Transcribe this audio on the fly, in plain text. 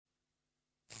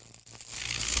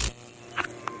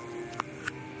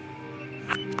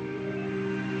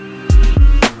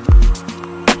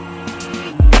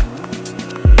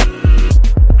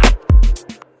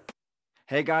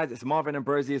Hey guys, it's Marvin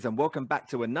Ambrosius, and welcome back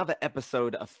to another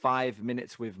episode of 5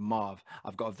 Minutes with Marv.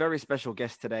 I've got a very special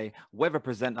guest today, weather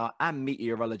presenter and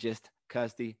meteorologist,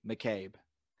 Kirsty McCabe.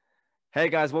 Hey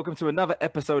guys, welcome to another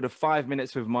episode of 5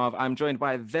 Minutes with Marv. I'm joined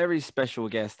by a very special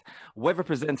guest, weather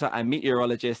presenter and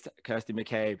meteorologist, Kirsty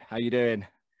McCabe. How you doing?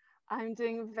 I'm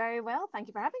doing very well. Thank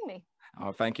you for having me.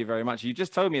 Oh, thank you very much. You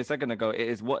just told me a second ago, it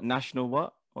is what national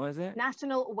what? What is it?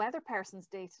 National Weather Person's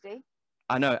Day today.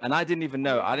 I know, and I didn't even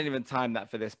know. I Amazing. didn't even time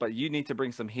that for this, but you need to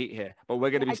bring some heat here. But we're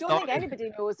going Yeah, to be I don't think starting.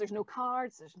 anybody knows there's no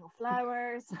cards, there's no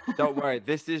flowers. Don't worry,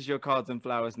 this is your cards and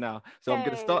flowers now. So I'm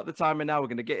going to start Yay. the timer now. We're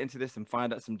going to get into this and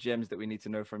find out some gems that we need to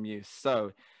know from you.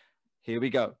 So here we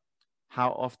go. How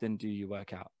often do you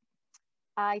work out?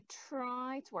 I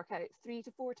try to work out 3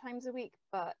 to 4 times a week,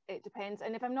 but it depends.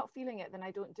 And if I'm not feeling it, then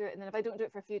I don't do it. And then if I don't do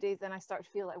it for a few days, then I start to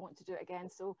feel I want to do it again.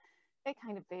 So it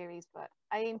kind of varies, but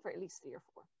I aim for at least 3 or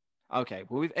 4. Okay,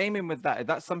 well, with aiming with that,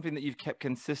 that's something that you've kept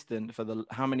consistent for the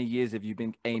how many years have you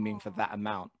been aiming for that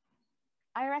amount?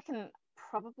 I reckon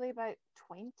probably about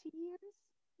 20 years,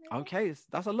 maybe. Okay,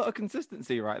 that's a lot of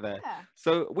consistency right there. Yeah.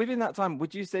 So within that time,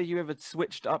 would you say you ever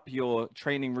switched up your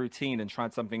training routine and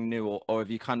tried something new, or have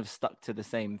you kind of stuck to the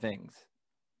same things?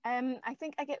 I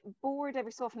think I get bored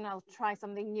every so often. I'll try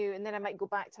something new, and then I might go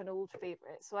back to an old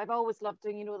favorite. So I've always loved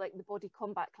doing, like the body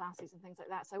combat classes and things like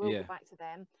that. So I will go Yeah. back to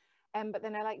them. But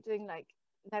then I like doing like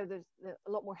now there's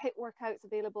a lot more HIIT workouts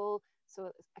available.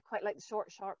 So I quite like the short,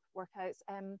 sharp workouts.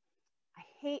 I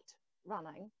hate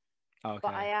running, but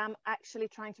I Okay. am actually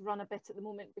trying to run a bit at the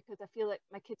moment because I feel like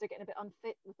my kids are getting a bit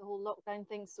unfit with the whole lockdown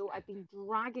thing. So I've been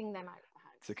dragging them out of the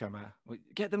To house. come out. Well,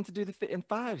 get them to do the fit in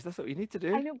fives. That's what you need to I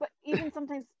do. know, but even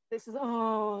sometimes this is,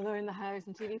 oh, they're in the house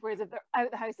and TV. Whereas if they're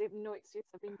out the house, they have no excuse.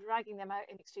 I've been dragging them out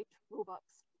in exchange for Robux.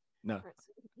 No, For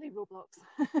play Roblox.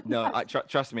 no,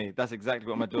 trust me. That's exactly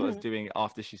what my daughter's doing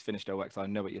after she's finished her work. So I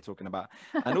know what you're talking about.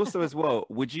 And also as well,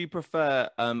 would you prefer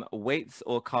weights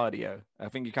or cardio? I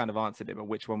think you kind of answered it, but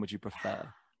which one would you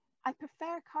prefer? I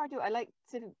prefer cardio. I like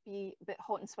to be a bit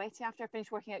hot and sweaty after I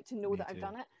finish working out to know Me that I've too.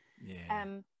 done it. Yeah.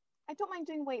 Um, I don't mind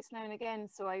doing weights now and again.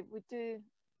 So I would do,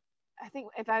 I think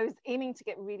if I was aiming to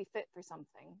get really fit for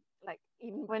something, like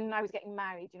even when I was getting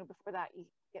married, before that, you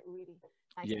get really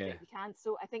nice and fit Yeah. if you can.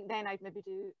 So I think then I'd maybe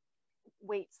do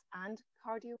weights and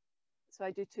cardio. So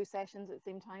I do 2 sessions at the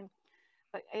same time.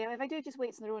 But if I do just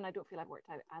weights on their own, I don't feel I've worked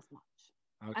out as much.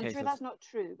 I'm Okay. sure So that's not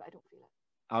true, but I don't feel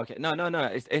it. okay, no, no,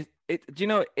 no. Do you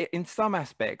know, in some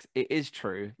aspects, it is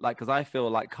true. Like, because I feel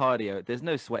like cardio, there's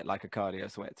no sweat like a cardio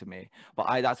sweat to me.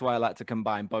 But that's why I like to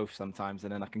combine both sometimes,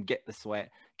 and then I can get the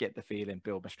sweat, get the feeling,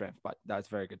 build my strength. But that's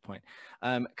a very good point.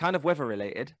 Kind of weather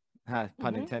related, pun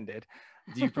Mm-hmm. intended.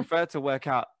 Do you prefer to work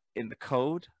out in the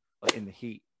cold or in the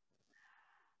heat?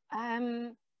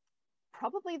 um,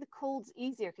 Probably the cold's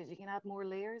easier because you can add more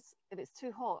layers. If it's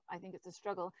too hot, I think it's a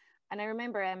struggle. And I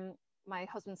remember my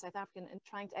husband's South African and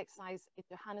trying to exercise in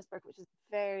Johannesburg, which is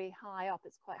very high up.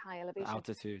 It's quite high The elevation.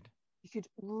 altitude. You could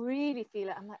really feel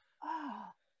it. I'm like, oh.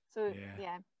 So Yeah.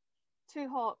 yeah, too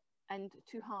hot and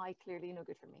too high, clearly no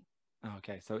good for me.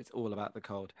 Okay, so it's all about the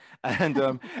cold. And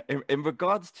in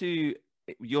regards to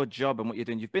your job and what you're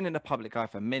doing, you've been in the public eye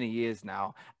for many years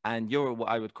now, and you're what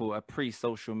I would call a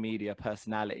pre-social media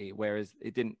personality, whereas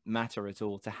it didn't matter at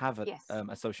all to have Yes.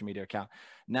 a social media account.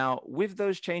 Now, with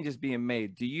those changes being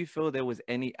made, do you feel there was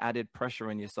any added pressure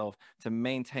on yourself to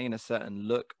maintain a certain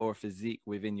look or physique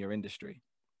within your industry?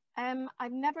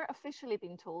 I've never officially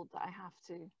been told that I have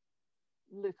to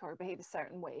look or behave a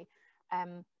certain way.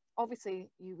 Obviously,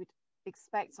 you would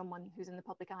expect someone who's in the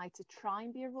public eye to try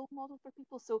and be a role model for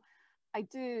people. So I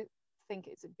do think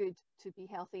it's good to be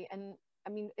healthy. And I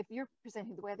mean, if you're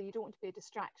presenting the weather, you don't want to be a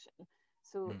distraction.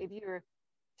 So Mm. if you're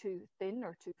too thin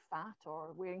or too fat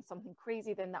or wearing something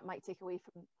crazy, then that might take away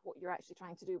from what you're actually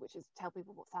trying to do, which is tell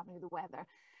people what's happening with the weather.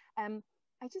 Um,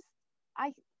 I just,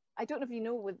 I, I don't know if you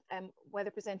know with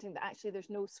weather presenting that actually there's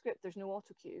no script, there's no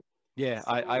auto cue. Yeah,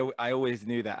 So I always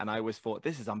knew that, and I always thought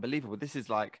this is unbelievable. This is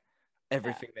like yeah,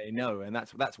 everything they know, and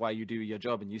that's why you do your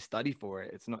job and you study for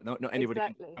it. It's not anybody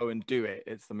can exactly. go and do it.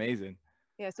 It's amazing.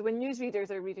 Yeah, so when newsreaders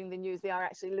are reading the news, they are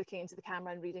actually looking into the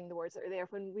camera and reading the words that are there.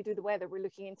 When we do the weather, we're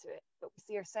looking into it, but we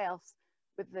see ourselves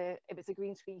with if it's a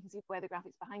green screen, you can see the weather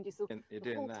graphics behind you. So And you're the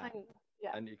doing whole that, time,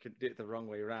 yeah. and you can do it the wrong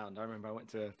way around. I remember I went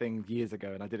to a thing years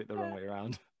ago, and I did it the wrong way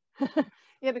around.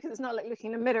 Yeah, because it's not like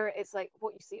looking in a mirror, it's like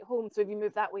what you see at home. So if you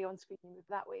move that way on screen, you move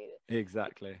that way.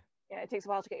 Exactly. Yeah, it takes a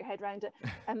while to get your head around it.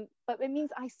 But it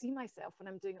means I see myself when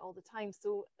I'm doing it all the time.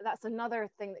 So that's another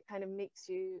thing that kind of makes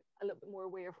you a little bit more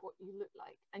aware of what you look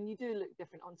like. And you do look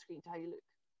different on screen to how you look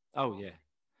Oh off. yeah.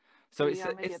 So So you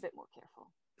are maybe a bit more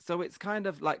careful. So it's kind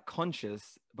of like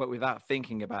conscious, but without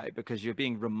thinking about it, because you're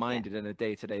being reminded on a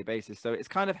day-to-day basis. So it's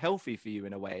kind of healthy for you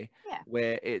in a way,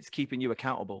 where it's keeping you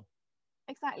accountable.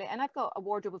 Exactly. And I've got a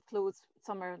wardrobe of clothes,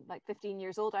 some are like 15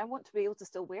 years old. I want to be able to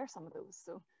still wear some of those.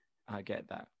 So I get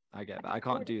that. I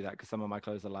can't do that because some of my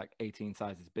clothes are like 18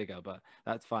 sizes bigger, but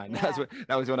that's fine. Yeah.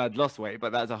 That was when I'd lost weight,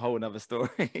 but that's a whole nother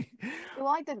story. Well,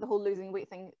 I did the whole losing weight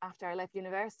thing after I left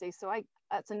university. So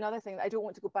that's another thing that I don't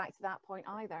want to go back to that point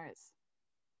either.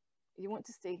 You want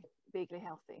to stay vaguely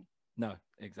healthy. No,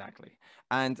 exactly.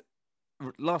 And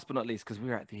last but not least, because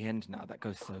we're at the end now, that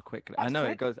goes so quickly. I know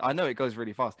it goes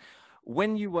really fast.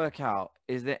 When you work out,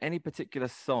 is there any particular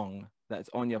song that's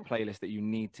on your playlist that you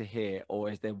need to hear, or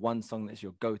is there one song that's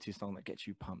your go-to song that gets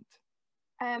you pumped?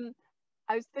 I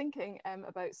was thinking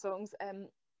about songs.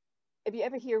 If you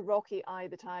ever hear Rocky Eye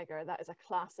the Tiger, that is a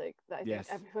classic that I think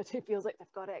everybody feels like they've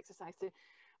got to exercise to.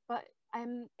 But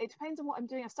it depends on what I'm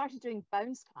doing. I've started doing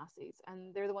bounce classes,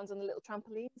 and they're the ones on the little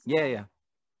trampolines. Yeah.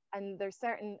 And there's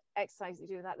certain exercises you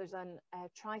do that. There's a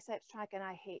triceps track, and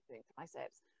I hate doing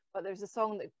triceps. But there's a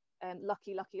song that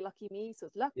Lucky, Lucky, Lucky Me. So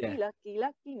it's Lucky, Lucky,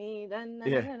 Lucky Me. Na, na,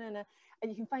 na, na, na. And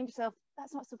you can find yourself,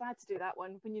 that's not so bad to do that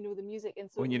one when you know the music.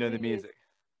 And so when you know the music.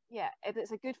 Yeah, if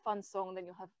it's a good fun song, then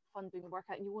you'll have fun doing the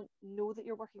workout and you won't know that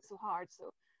you're working so hard.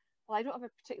 So, well, I don't have a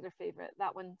particular favorite.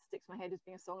 That one sticks in my head as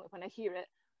being a song that when I hear it,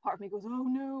 part of me goes, oh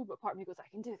no, but part of me goes, I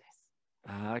can do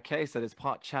this. Okay, so there's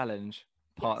part challenge,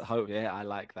 part hope. Yeah, I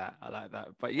like that.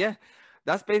 But yeah,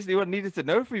 that's basically what I needed to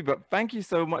know for you. But thank you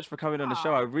so much for coming on the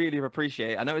show. I really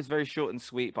appreciate it. I know it's very short and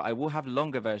sweet, but I will have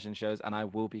longer version shows and I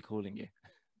will be calling you.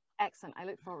 Excellent. I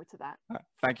look forward to that.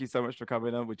 Thank you so much for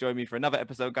coming on. Join me for another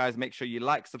episode, guys. Make sure you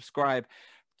like, subscribe,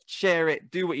 share it,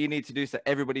 do what you need to do so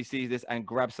everybody sees this and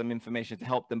grab some information to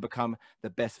help them become the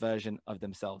best version of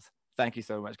themselves. Thank you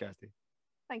so much, Kirsty.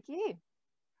 Thank you.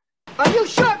 Are you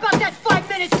sure about that 5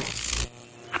 minutes?